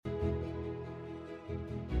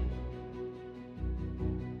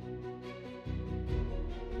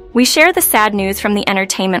We share the sad news from the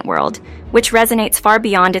entertainment world, which resonates far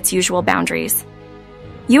beyond its usual boundaries.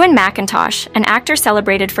 Ewen MacIntosh, an actor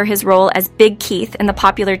celebrated for his role as Big Keith in the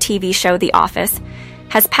popular TV show The Office,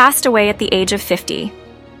 has passed away at the age of 50.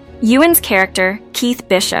 Ewen's character, Keith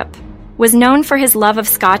Bishop, was known for his love of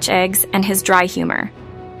Scotch eggs and his dry humor,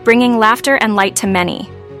 bringing laughter and light to many.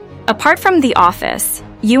 Apart from The Office,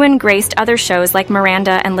 Ewen graced other shows like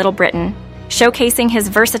Miranda and Little Britain, showcasing his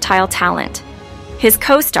versatile talent. His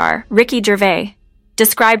co-star, Ricky Gervais,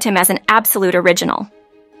 described him as an absolute original,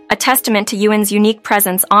 a testament to Ewen's unique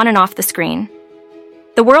presence on and off the screen.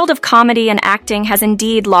 The world of comedy and acting has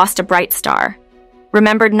indeed lost a bright star,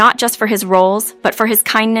 remembered not just for his roles, but for his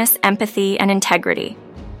kindness, empathy, and integrity.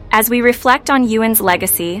 As we reflect on Ewen's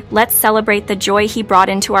legacy, let's celebrate the joy he brought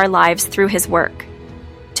into our lives through his work.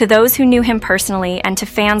 To those who knew him personally and to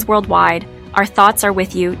fans worldwide, our thoughts are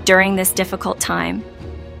with you during this difficult time.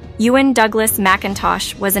 Ewen Douglas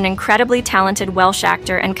MacIntosh was an incredibly talented Welsh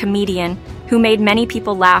actor and comedian who made many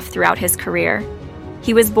people laugh throughout his career.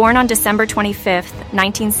 He was born on December 25,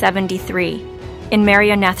 1973, in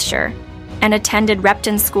Merionethshire, and attended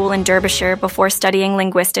Repton School in Derbyshire before studying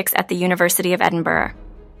linguistics at the University of Edinburgh.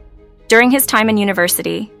 During his time in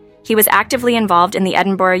university, he was actively involved in the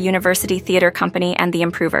Edinburgh University Theatre Company and the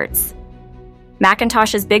Improvers.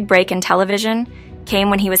 MacIntosh's big break in television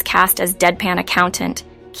came when he was cast as deadpan accountant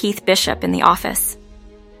Keith Bishop in The Office.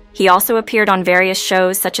 He also appeared on various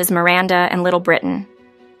shows such as Miranda and Little Britain.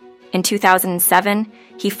 In 2007,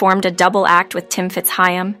 he formed a double act with Tim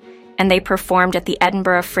Fitzhyam, and they performed at the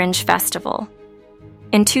Edinburgh Fringe Festival.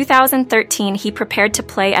 In 2013, he prepared to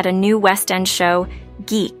play at a new West End show,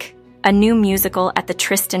 Geek, a new musical at the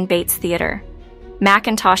Tristan Bates Theatre.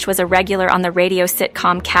 MacIntosh was a regular on the radio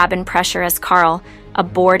sitcom Cabin Pressure as Carl, a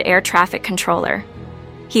bored air traffic controller.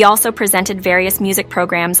 He also presented various music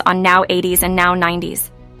programs on Now 80s and Now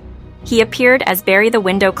 90s. He appeared as Barry the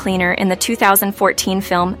window cleaner in the 2014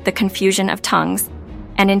 film The Confusion of Tongues,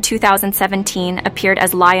 and in 2017 appeared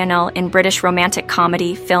as Lionel in British romantic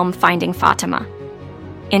comedy film Finding Fatima.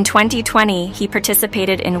 In 2020, he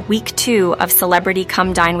participated in Week 2 of Celebrity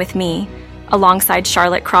Come Dine With Me, alongside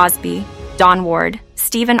Charlotte Crosby, Don Ward,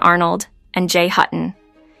 Stephen Arnold, and Jay Hutton.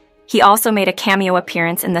 He also made a cameo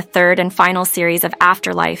appearance in the third and final series of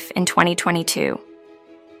Afterlife in 2022.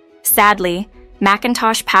 Sadly,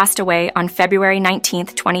 MacIntosh passed away on February 19,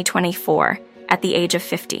 2024, at the age of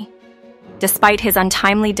 50. Despite his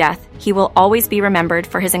untimely death, he will always be remembered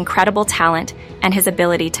for his incredible talent and his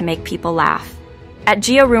ability to make people laugh. At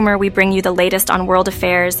GeoRumor, we bring you the latest on world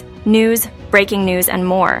affairs, news, breaking news, and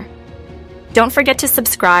more. Don't forget to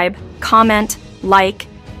subscribe, comment, like,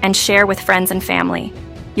 and share with friends and family.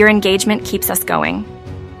 Your engagement keeps us going.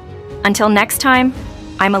 Until next time,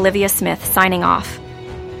 I'm Olivia Smith signing off.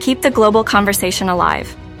 Keep the global conversation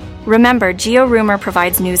alive. Remember, GeoRumor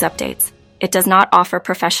provides news updates. It does not offer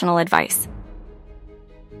professional advice.